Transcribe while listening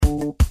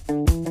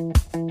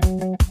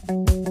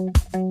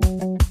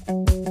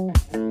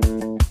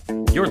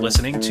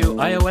listening to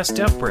iOS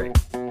Dev Break,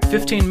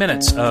 15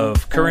 minutes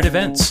of current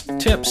events,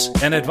 tips,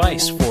 and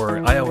advice for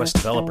iOS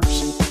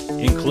developers,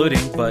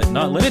 including but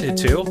not limited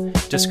to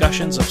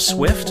discussions of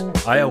Swift,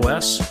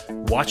 iOS,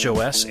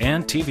 watchOS,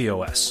 and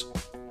tvOS.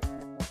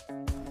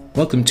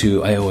 Welcome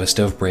to iOS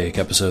Dev Break,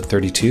 episode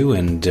 32,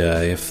 and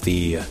if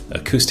the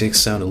acoustics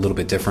sound a little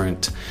bit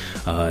different,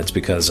 it's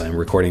because I'm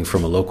recording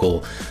from a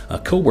local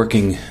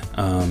co-working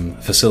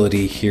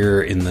facility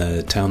here in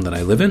the town that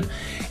I live in,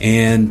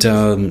 and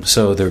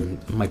so there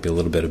might be a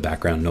little bit of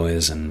background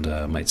noise and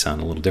might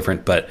sound a little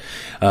different, but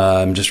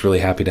I'm just really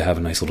happy to have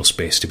a nice little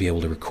space to be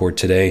able to record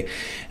today.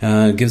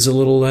 Gives a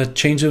little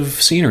change of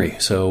scenery,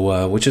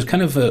 so which is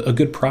kind of a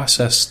good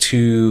process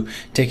to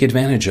take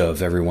advantage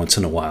of every once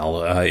in a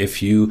while.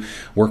 If you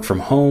work from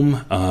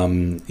home,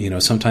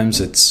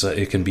 sometimes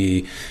it can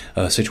be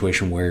a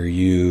situation where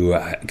you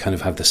kind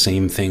of have the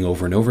same thing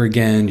over and over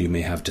again. You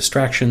may have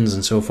distractions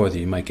and so forth.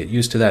 You might get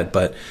used to that,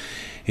 but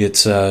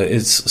it's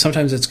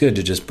sometimes it's good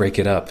to just break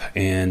it up.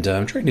 And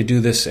I'm trying to do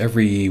this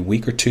every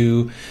week or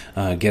two.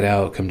 Get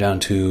out, come down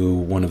to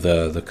one of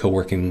the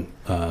co-working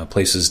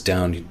places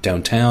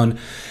downtown.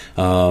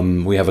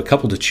 We have a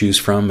couple to choose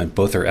from, and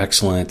both are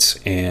excellent.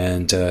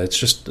 And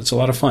it's a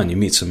lot of fun. You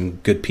meet some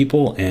good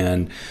people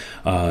and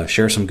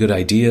share some good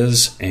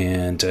ideas,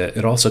 and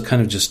it also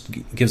kind of just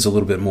gives a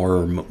little bit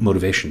more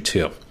motivation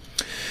too.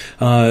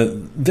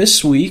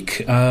 This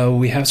week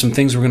we have some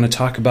things we're going to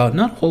talk about.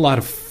 Not a whole lot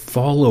of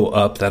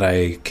follow-up that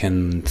I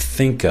can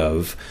think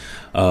of,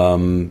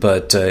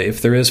 but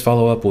if there is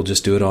follow-up, we'll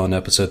just do it on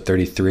episode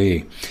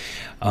 33.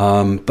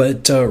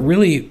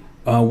 Really,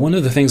 one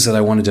of the things that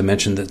I wanted to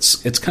mention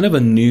it's kind of a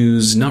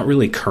news, not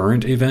really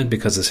current event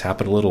because this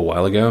happened a little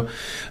while ago,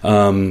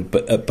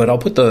 but I'll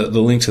put the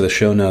link to the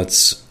show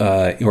notes,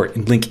 or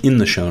link in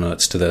the show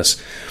notes to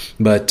this.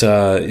 But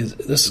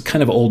this is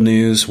kind of old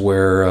news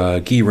where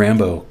Guy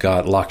Rambo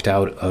got locked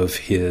out of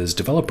his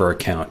developer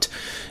account.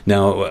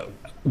 Now,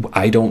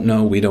 I don't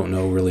know. We don't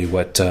know really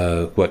what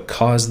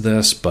caused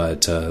this,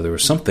 but there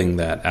was something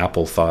that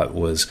Apple thought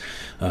was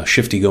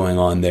shifty going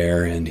on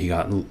there, and he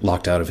got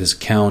locked out of his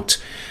account.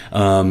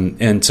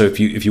 And so, if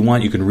you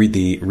want, you can read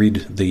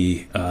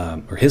the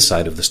or his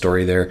side of the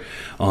story there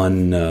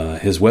on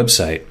his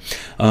website.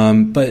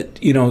 But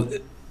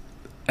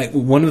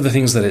one of the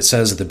things that it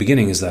says at the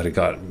beginning is that it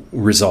got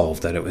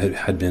resolved, that it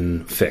had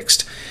been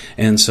fixed,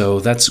 and so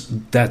that's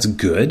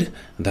good.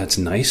 That's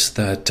nice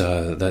that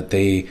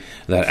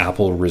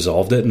Apple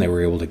resolved it and they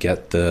were able to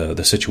get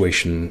the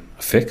situation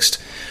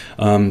fixed.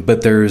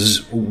 But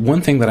there's one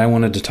thing that I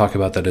wanted to talk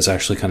about that is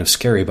actually kind of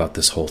scary about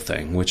this whole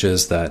thing, which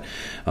is that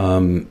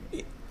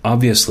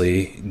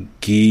obviously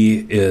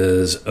Guy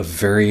is a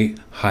very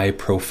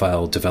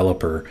high-profile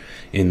developer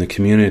in the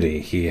community.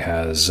 He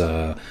has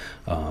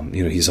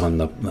he's on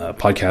the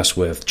podcast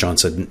with John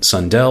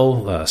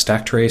Sundell,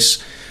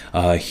 Stacktrace.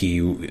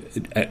 He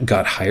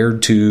got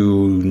hired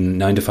to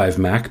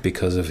 9to5Mac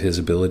because of his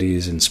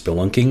abilities in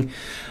spelunking.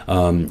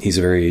 He's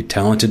a very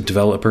talented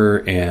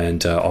developer,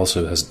 and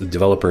also has the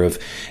developer of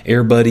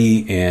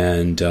AirBuddy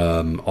and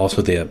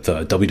also the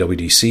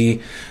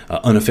WWDC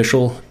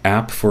unofficial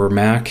app for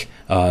Mac.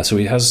 So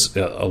he has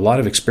a lot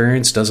of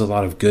experience, does a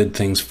lot of good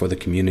things for the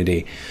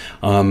community.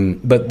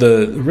 But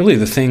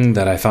the thing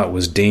that I thought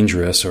was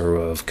dangerous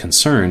or of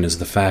concern is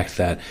the fact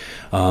that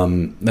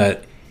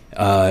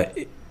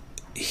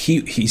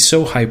he's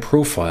so high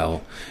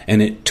profile,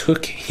 and it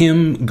took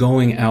him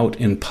going out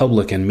in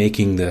public and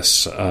making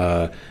this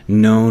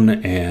known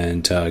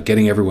and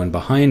getting everyone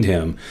behind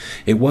him.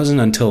 It wasn't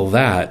until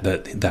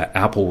that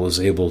Apple was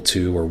able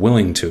to or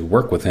willing to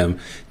work with him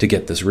to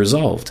get this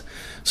resolved.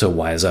 So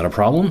why is that a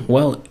problem?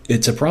 Well,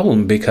 it's a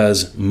problem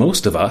because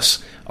most of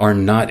us are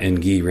not in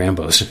Guy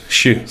Rambo's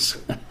shoes.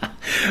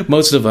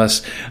 Most of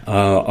us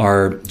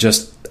are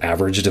just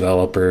average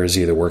developers,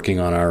 either working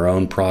on our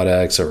own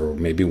products, or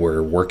maybe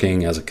we're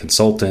working as a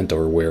consultant,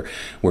 or we're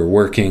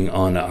working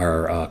on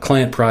our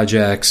client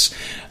projects.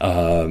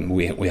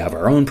 We have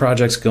our own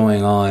projects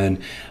going on.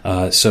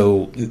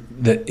 So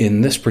in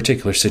this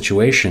particular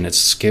situation, it's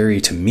scary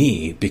to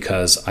me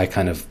because I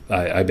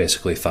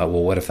basically thought,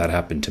 well, what if that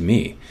happened to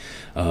me?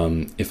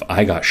 If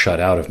I got shut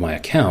out of my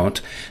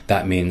account,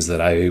 that means that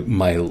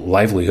my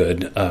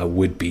livelihood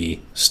would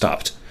be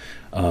stopped,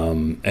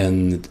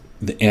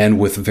 and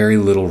with very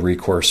little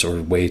recourse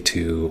or way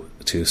to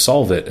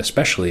solve it,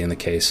 especially in the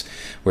case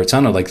where it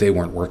sounded like they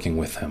weren't working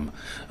with him.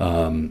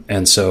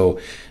 And so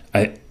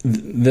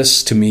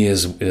this to me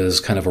is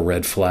kind of a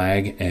red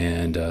flag,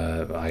 and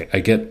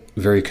I get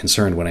very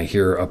concerned when I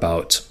hear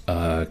about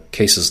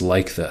cases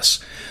like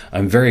this.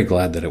 I'm very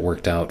glad that it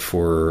worked out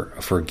for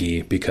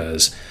Guy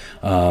because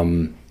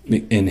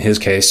in his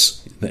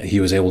case, he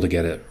was able to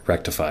get it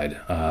rectified.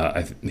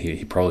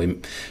 He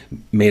probably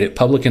made it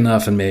public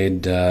enough and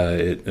made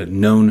it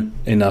known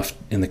enough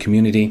in the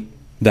community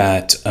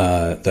that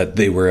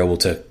they were able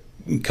to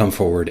come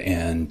forward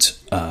and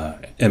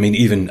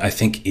I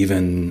think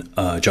even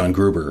John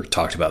Gruber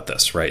talked about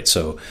this, right?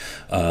 So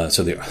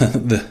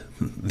the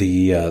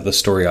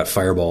story got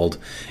fireballed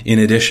in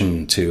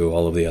addition to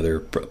all of the other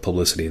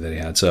publicity that he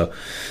had. So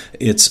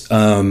it's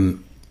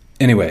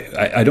anyway,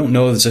 I don't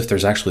know as if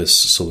there's actually a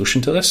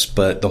solution to this,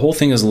 but the whole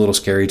thing is a little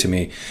scary to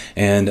me.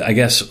 And I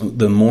guess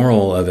the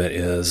moral of it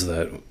is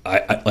that,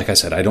 like I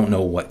said, I don't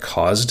know what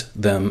caused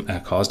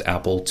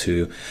Apple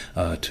to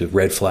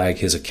red flag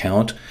his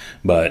account,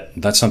 but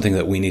that's something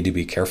that we need to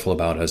be careful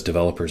about as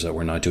developers, that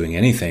we're not doing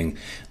anything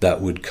that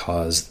would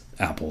cause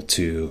Apple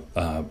to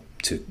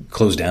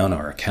close down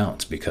our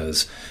accounts,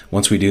 because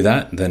once we do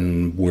that,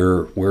 then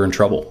we're in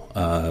trouble.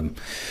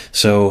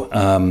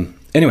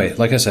 Anyway,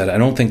 like I said, I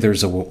don't think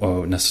there's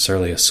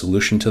necessarily a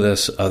solution to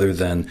this, other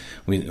than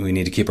we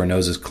need to keep our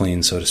noses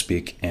clean, so to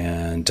speak,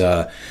 and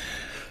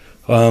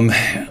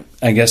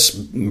I guess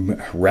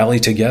rally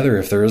together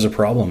if there is a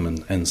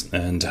problem,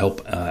 and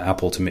help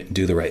Apple to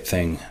do the right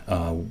thing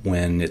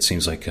when it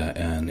seems like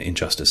an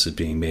injustice is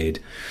being made.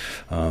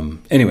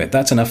 Anyway,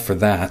 that's enough for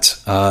that.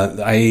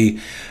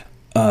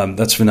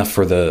 That's enough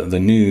for the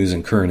news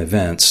and current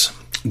events.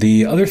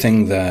 The other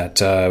thing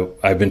that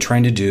I've been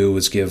trying to do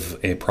is give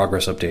a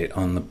progress update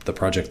on the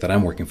project that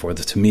I'm working for.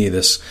 To me,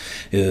 this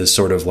is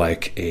sort of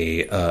like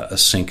a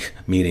sync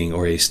meeting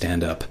or a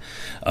stand-up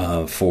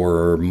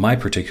for my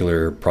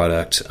particular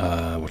product,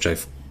 which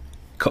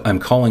I'm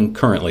calling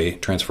currently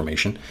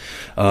Transformation.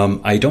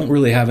 I don't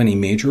really have any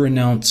major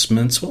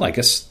announcements. Well, I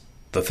guess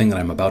the thing that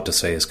I'm about to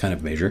say is kind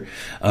of major.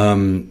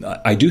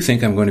 I do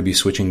think I'm going to be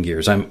switching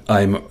gears.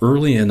 I'm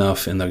early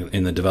enough in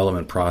the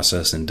development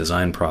process and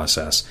design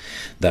process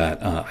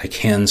that I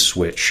can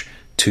switch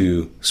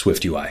to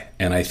Swift UI.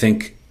 And I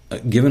think,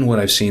 given what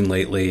I've seen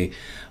lately,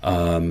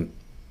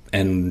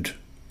 and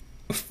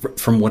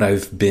from what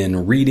I've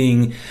been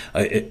reading,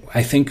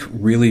 I think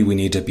really we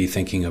need to be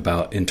thinking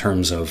about in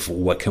terms of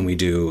what can we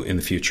do in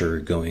the future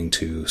going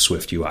to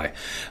Swift UI.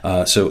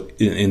 So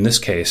in this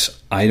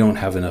case, I don't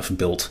have enough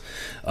built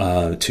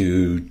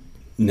to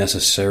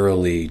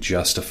necessarily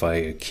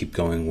justify keep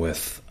going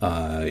with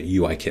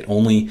UIKit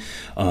only.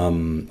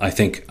 I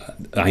think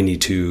I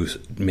need to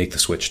make the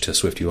switch to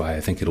Swift UI.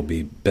 I think it'll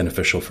be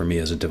beneficial for me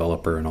as a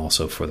developer and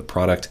also for the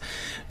product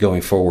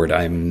going forward.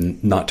 I'm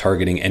not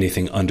targeting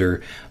anything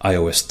under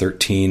iOS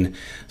 13,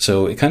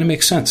 so it kind of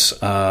makes sense.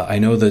 I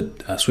know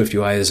that Swift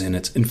UI is in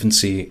its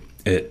infancy.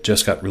 It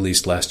just got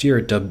released last year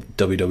at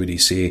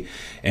WWDC,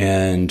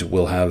 and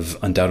we'll have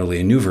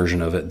undoubtedly a new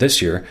version of it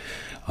this year.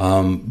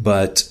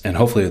 And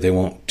hopefully they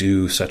won't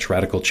do such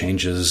radical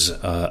changes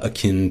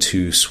akin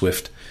to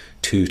Swift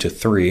 2 to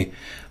 3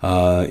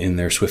 in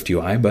their Swift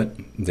UI, but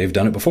they've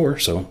done it before,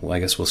 so I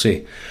guess we'll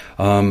see.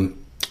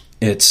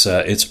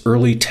 It's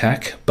early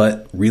tech,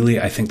 but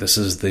really I think this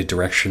is the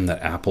direction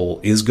that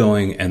Apple is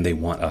going and they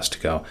want us to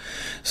go.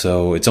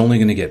 So it's only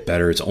going to get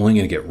better. It's only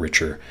going to get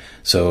richer.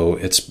 So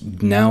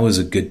now is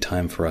a good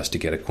time for us to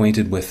get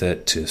acquainted with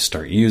it, to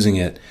start using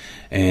it.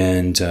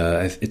 And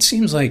it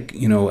seems like,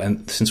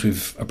 and since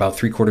we've about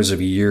 3/4 of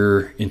a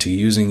year into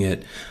using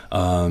it,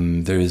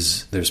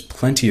 there's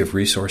plenty of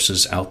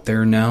resources out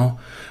there now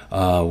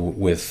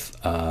with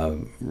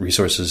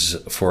resources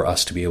for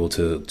us to be able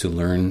to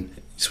learn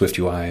Swift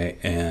UI,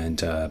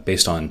 and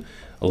based on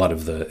a lot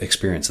of the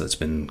experience that's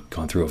been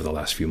gone through over the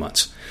last few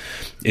months.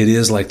 It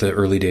is like the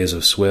early days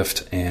of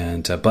Swift,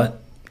 and but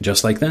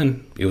just like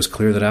then, it was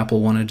clear that Apple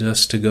wanted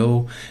us to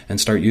go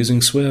and start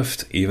using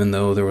Swift, even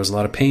though there was a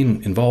lot of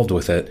pain involved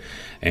with it.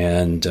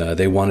 And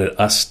they wanted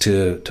us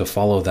to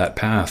follow that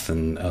path.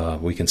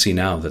 And we can see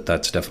now that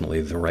that's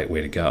definitely the right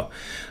way to go,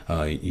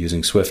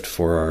 using Swift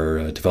for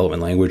our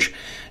development language.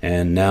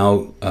 And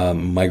now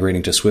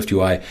migrating to Swift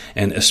UI,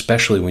 and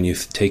especially when you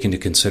take into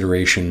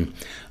consideration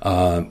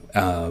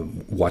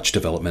watch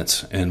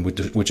developments, and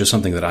which is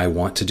something that I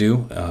want to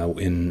do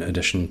in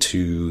addition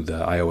to the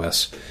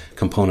iOS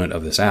component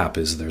of this app,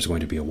 is there's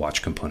going to be a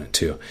watch component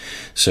too.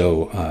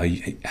 So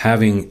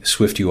having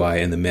Swift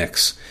UI in the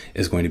mix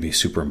is going to be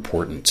super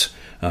important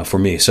for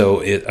me.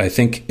 So I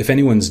think if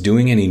anyone's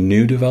doing any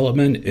new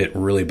development, it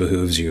really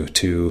behooves you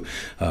to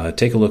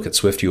take a look at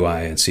Swift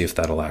UI and see if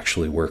that'll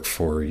actually work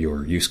for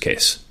your use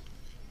case.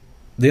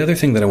 The other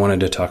thing that I wanted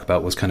to talk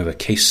about was kind of a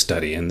case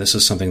study, and this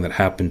is something that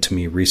happened to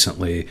me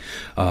recently.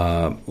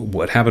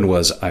 What happened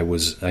was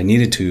I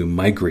needed to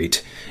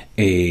migrate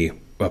a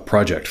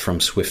project from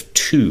Swift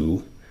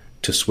 2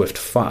 to Swift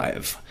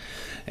 5.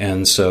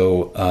 And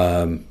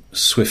so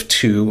Swift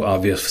 2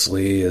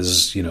 obviously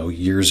is,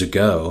 years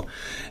ago.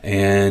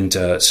 And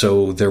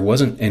so there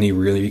wasn't any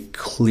really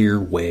clear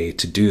way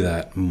to do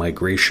that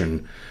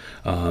migration,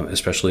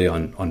 especially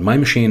on my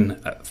machine.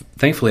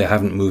 Thankfully, I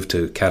haven't moved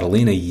to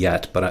Catalina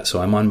yet,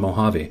 so I'm on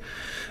Mojave.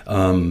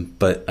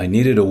 But I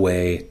needed a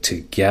way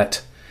to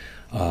get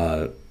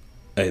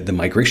the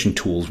migration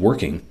tools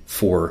working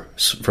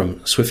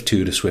from Swift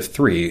 2 to Swift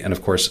 3. And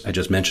of course, I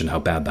just mentioned how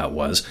bad that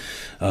was,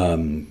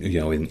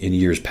 in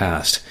years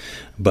past.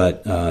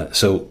 But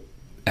so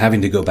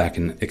having to go back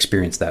and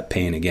experience that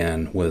pain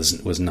again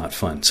was not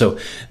fun. So,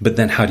 but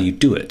then how do you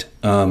do it?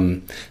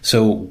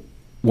 So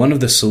one of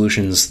the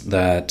solutions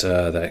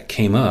that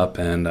came up,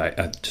 and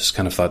I just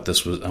kind of thought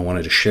I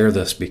wanted to share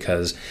this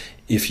because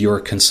if you're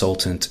a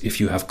consultant, if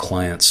you have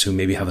clients who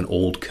maybe have an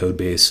old code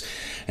base,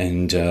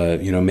 and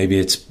maybe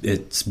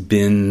it's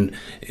been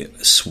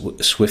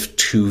Swift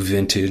 2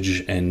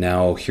 vintage, and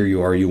now here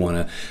you are, you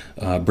want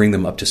to bring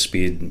them up to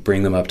speed,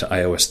 bring them up to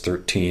iOS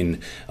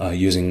 13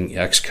 using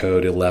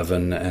Xcode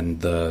 11 and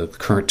the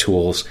current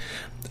tools.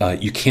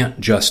 You can't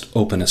just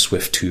open a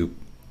Swift 2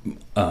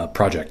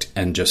 project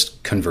and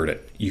just convert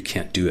it. You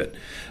can't do it.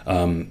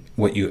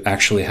 What you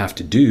actually have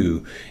to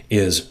do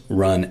is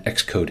run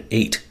Xcode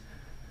 8.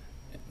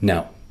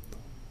 Now,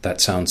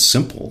 that sounds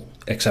simple,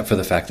 except for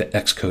the fact that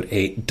Xcode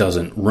 8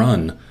 doesn't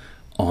run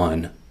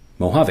on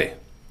Mojave,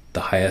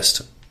 the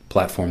highest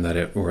platform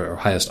or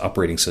highest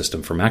operating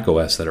system for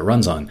macOS that it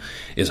runs on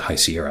is High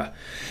Sierra.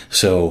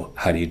 So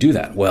how do you do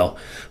that? Well,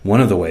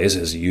 one of the ways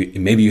is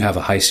maybe you have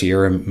a High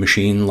Sierra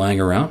machine lying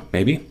around,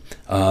 maybe.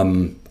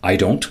 I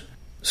don't.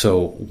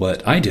 So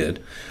what I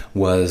did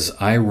was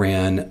I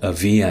ran a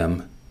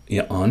VM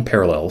on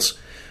Parallels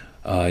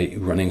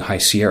running High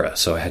Sierra.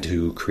 So I had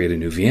to create a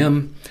new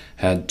VM,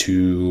 had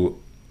to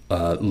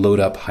load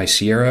up High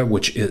Sierra,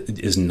 which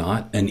is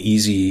not an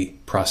easy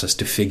process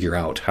to figure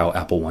out how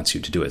Apple wants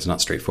you to do it. It's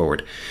not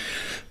straightforward.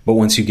 But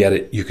once you get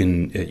it, you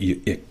can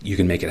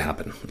make it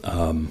happen.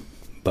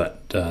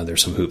 But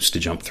there's some hoops to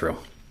jump through.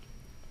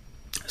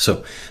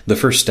 So the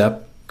first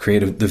step, create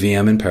the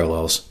VM in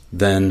Parallels,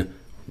 then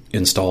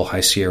install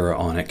High Sierra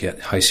on it, get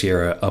High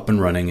Sierra up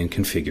and running and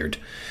configured.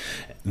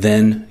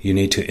 Then you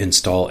need to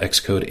install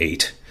Xcode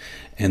 8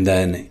 and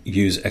then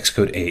use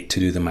Xcode 8 to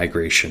do the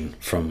migration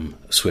from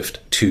Swift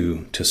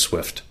 2 to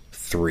Swift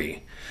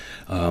 3.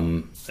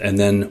 And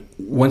then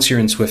once you're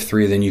in Swift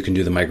 3, then you can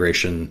do the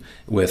migration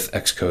with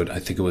Xcode. I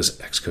think it was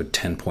Xcode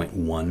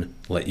 10.1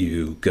 let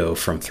you go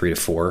from 3 to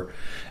 4,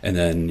 and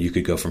then you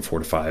could go from 4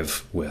 to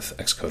 5 with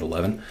Xcode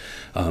 11.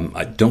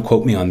 Don't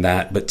quote me on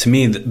that, but to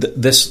me,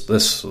 this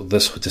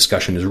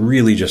discussion is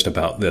really just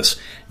about this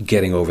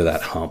getting over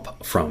that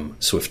hump from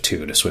Swift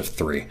 2 to Swift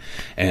 3,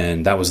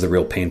 and that was the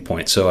real pain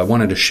point. So I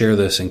wanted to share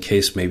this in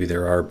case maybe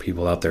there are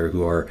people out there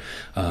who are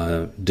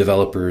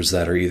developers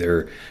that are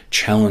either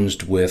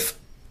challenged with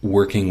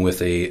working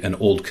with an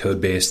old code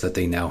base that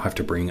they now have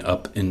to bring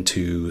up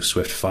into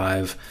Swift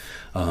 5,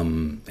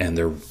 and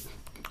they're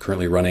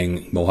currently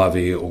running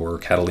Mojave or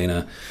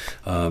Catalina.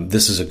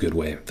 This is a good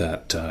way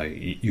that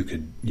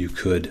you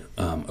could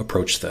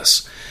approach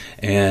this.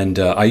 And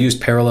I used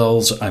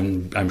Parallels.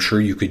 I'm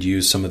sure you could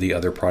use some of the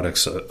other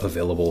products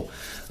available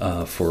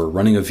for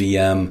running a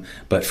VM,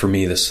 but for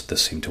me, this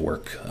seemed to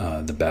work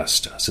the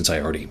best since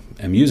I already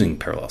am using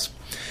Parallels.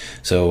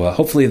 So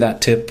hopefully that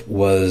tip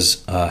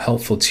was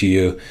helpful to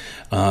you.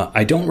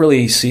 I don't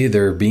really see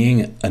there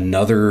being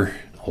another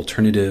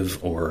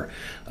alternative or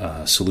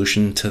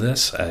solution to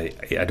this.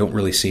 I don't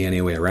really see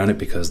any way around it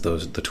because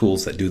the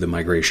tools that do the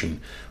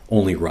migration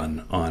only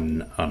run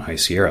on High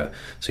Sierra,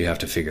 so you have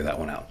to figure that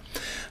one out.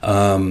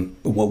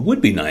 What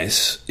would be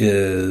nice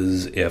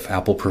is if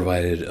Apple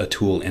provided a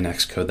tool in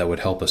Xcode that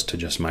would help us to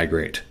just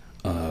migrate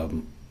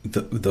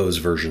those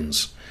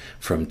versions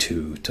from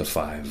 2 to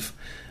 5.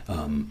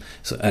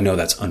 So I know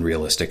that's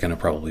unrealistic and it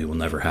probably will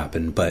never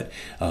happen, but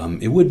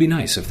it would be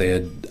nice if they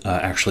had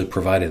actually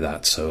provided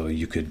that, so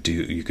you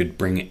could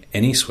bring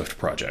any Swift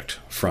project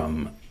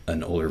from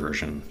an older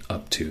version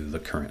up to the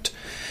current.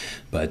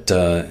 But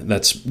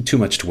that's too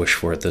much to wish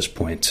for at this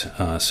point.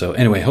 So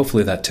anyway,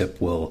 hopefully that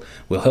tip will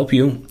help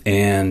you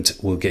and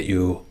will get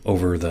you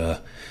over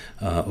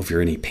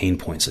over any pain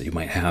points that you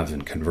might have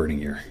in converting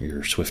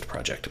your Swift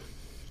project.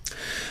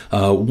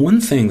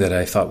 One thing that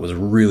I thought was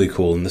really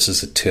cool, and this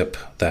is a tip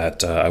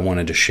that I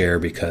wanted to share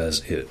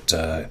because it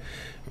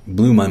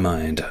blew my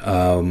mind,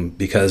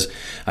 because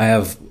I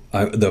have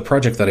the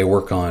project that I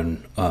work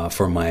on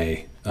for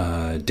my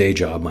day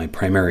job, my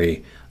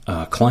primary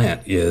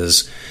client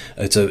it's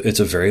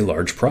a very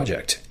large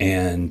project,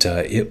 and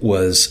it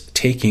was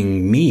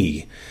taking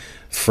me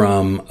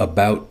from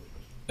about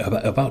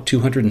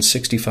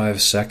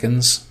 265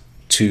 seconds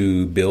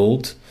to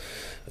build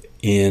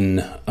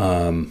in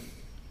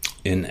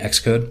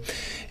Xcode.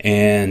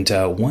 And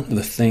one of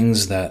the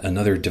things that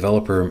another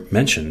developer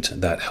mentioned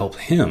that helped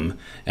him,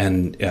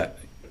 and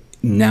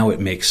now it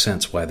makes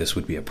sense why this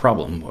would be a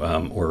problem,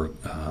 or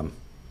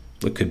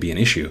it could be an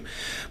issue,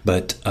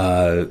 but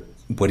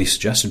what he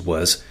suggested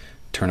was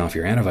turn off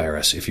your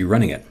antivirus if you're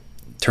running it.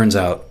 Turns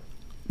out,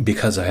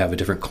 because I have a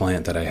different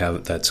client that I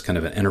have that's kind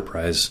of an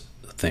enterprise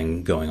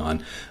thing going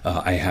on,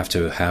 I have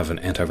to have an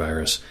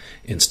antivirus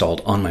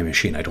installed on my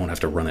machine. I don't have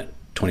to run it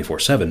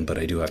 24/7, but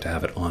I do have to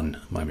have it on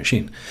my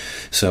machine.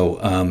 So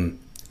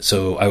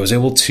I was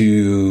able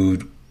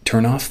to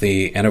turn off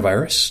the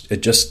antivirus.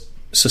 Just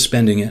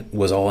suspending it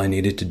was all I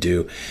needed to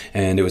do,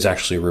 and it was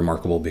actually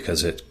remarkable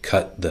because it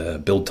cut the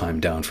build time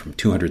down from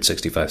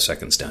 265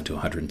 seconds down to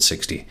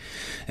 160.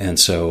 And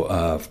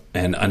so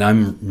and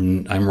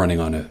I'm running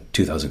on a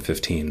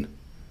 2015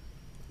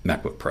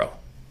 MacBook Pro.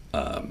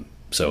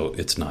 So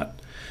it's not,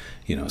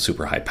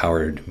 super high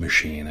powered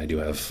machine. I do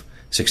have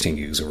 16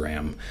 gigs of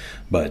RAM,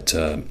 but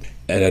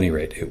at any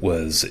rate,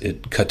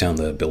 it cut down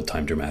the build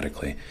time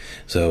dramatically.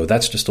 So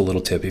that's just a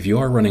little tip. If you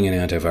are running an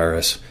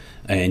antivirus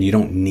and you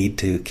don't need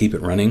to keep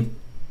it running,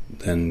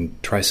 then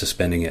try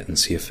suspending it and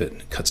see if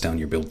it cuts down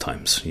your build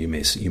times. You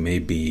may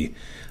be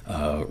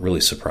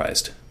really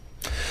surprised.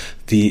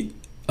 The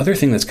other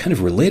thing that's kind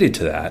of related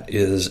to that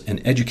is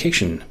an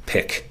education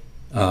pick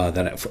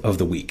of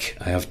the week.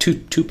 I have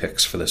two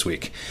picks for this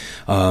week.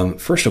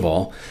 First of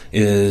all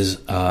is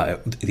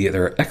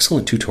there are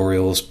excellent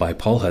tutorials by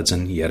Paul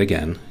Hudson yet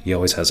again. He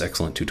always has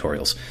excellent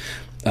tutorials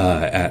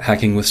at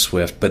Hacking with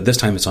Swift, but this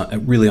time it's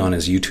really on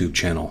his YouTube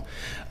channel.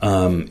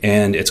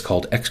 And it's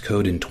called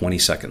Xcode in 20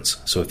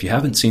 seconds. So if you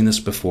haven't seen this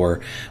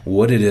before,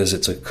 what it is,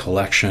 it's a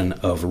collection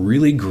of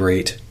really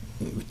great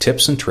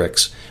tips and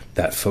tricks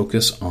that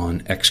focus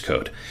on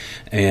Xcode.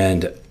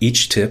 And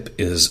each tip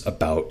is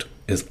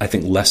I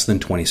think less than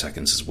 20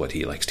 seconds is what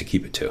he likes to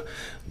keep it to.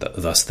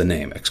 Thus the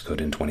name,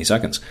 Xcode in 20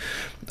 seconds.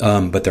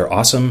 But they're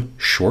awesome,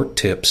 short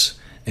tips,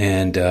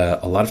 and a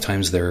lot of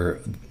times they're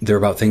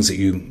about things that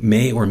you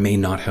may or may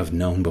not have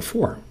known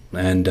before.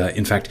 And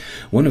in fact,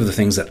 one of the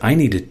things that I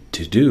needed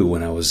to do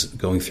when I was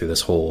going through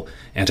this whole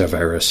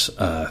antivirus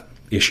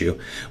issue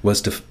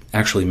was to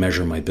actually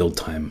measure my build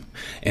time.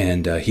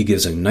 And he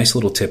gives a nice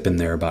little tip in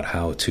there about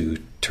how to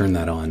turn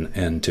that on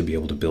and to be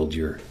able to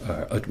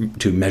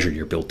to measure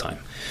your build time.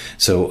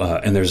 So,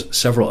 and there's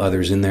several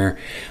others in there,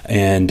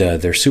 and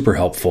they're super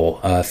helpful.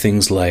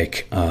 Things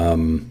like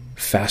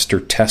faster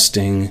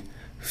testing,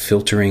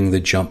 filtering the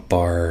jump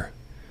bar,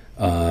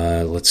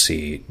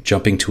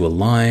 jumping to a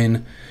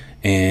line,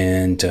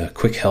 and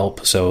quick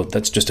help. So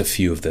that's just a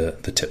few of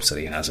the tips that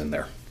he has in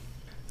there.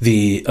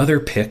 The other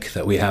pick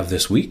that we have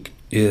this week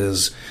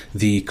is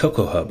the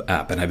Cocoa Hub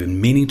app, and I've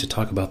been meaning to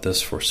talk about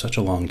this for such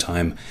a long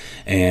time,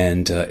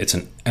 and it's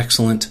an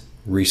excellent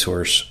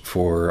resource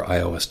for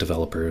iOS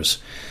developers,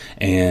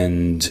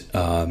 and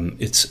I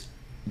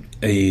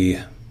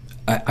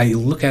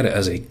look at it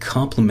as a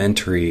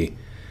complementary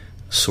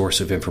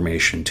source of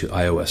information to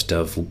iOS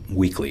Dev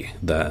Weekly,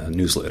 the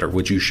newsletter,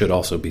 which you should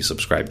also be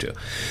subscribed to.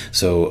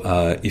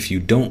 So if you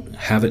don't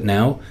have it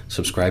now,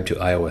 subscribe to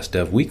iOS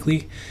Dev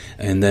Weekly,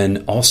 and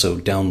then also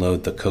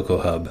download the Cocoa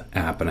Hub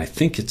app, and I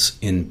think it's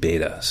in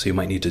beta, so you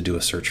might need to do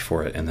a search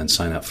for it and then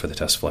sign up for the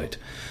test flight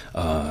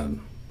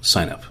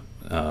sign up.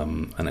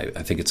 And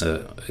I think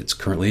it's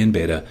currently in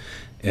beta,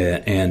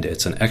 and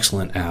it's an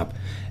excellent app,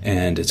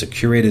 and it's a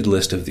curated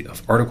list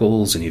of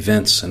articles and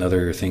events and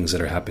other things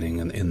that are happening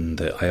in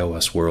the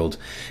iOS world.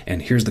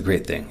 And here's the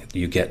great thing: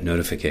 you get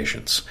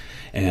notifications,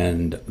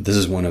 and this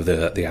is one of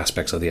the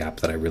aspects of the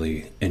app that I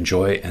really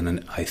enjoy. And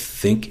then I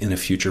think in a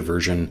future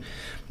version,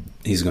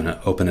 he's going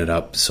to open it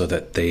up so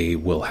that they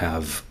will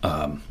have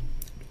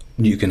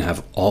you can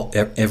have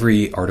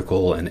every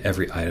article and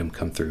every item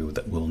come through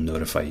that will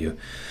notify you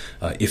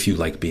if you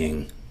like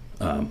being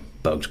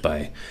bugged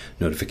by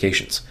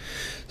notifications.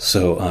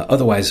 So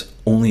otherwise,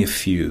 only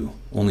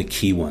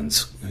key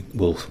ones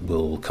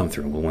will come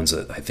through. The ones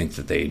that I think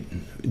that they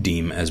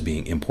deem as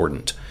being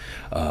important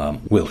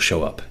will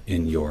show up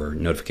in your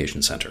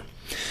notification center.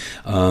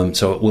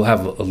 So we'll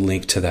have a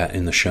link to that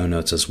in the show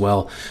notes as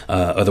well.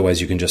 Otherwise,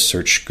 you can just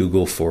search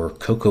Google for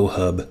Cocoa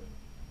Hub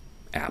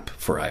app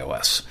for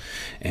iOS.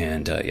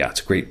 And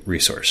it's a great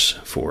resource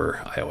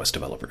for iOS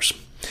developers.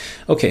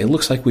 Okay, it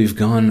looks like we've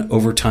gone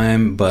over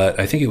time, but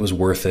I think it was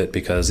worth it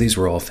because these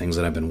were all things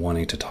that I've been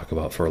wanting to talk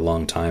about for a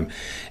long time.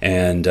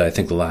 And I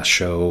think the last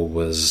show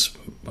was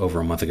over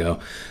a month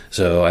ago.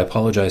 So I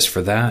apologize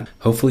for that.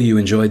 Hopefully you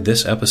enjoyed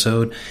this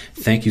episode.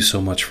 Thank you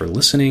so much for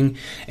listening.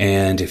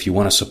 And if you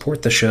want to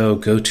support the show,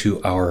 go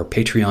to our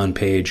Patreon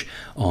page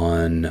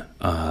on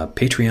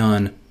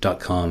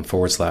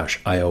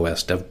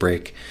patreon.com/iOS Dev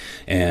Break.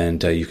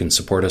 And you can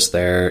support us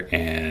there,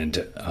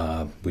 and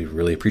we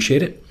really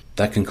appreciate it.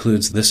 That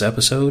concludes this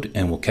episode,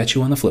 and we'll catch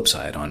you on the flip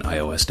side on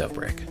iOS Dev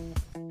Break.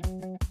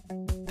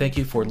 Thank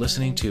you for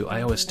listening to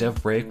iOS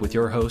Dev Break with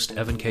your host,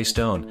 Evan K.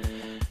 Stone.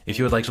 If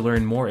you would like to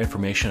learn more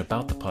information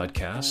about the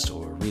podcast,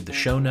 or read the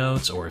show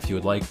notes, or if you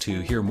would like to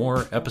hear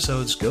more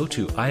episodes, go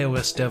to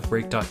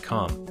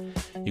iosdevbreak.com.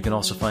 You can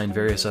also find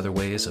various other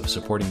ways of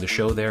supporting the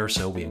show there,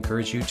 so we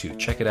encourage you to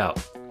check it out.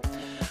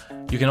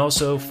 You can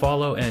also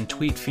follow and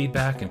tweet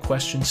feedback and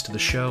questions to the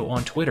show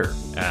on Twitter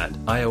at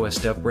iOS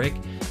Dev Break,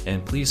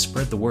 and please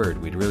spread the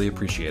word. We'd really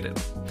appreciate it.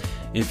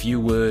 If you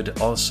would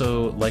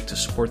also like to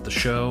support the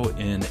show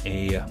in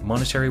a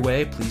monetary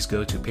way, please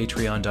go to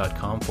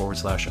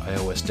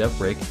patreon.com/iOS Dev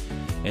Break,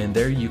 and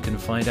there you can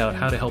find out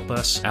how to help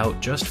us out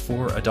just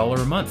for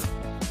 $1 a month.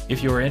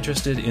 If you are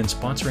interested in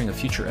sponsoring a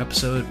future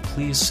episode,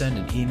 please send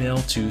an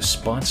email to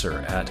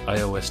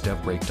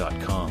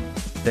sponsor@iosdevbreak.com.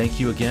 Thank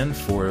you again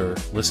for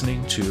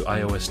listening to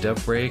iOS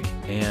Dev Break,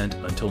 and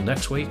until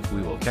next week,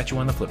 we will catch you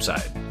on the flip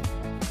side.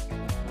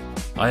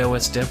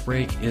 iOS Dev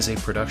Break is a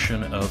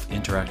production of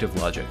Interactive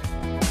Logic.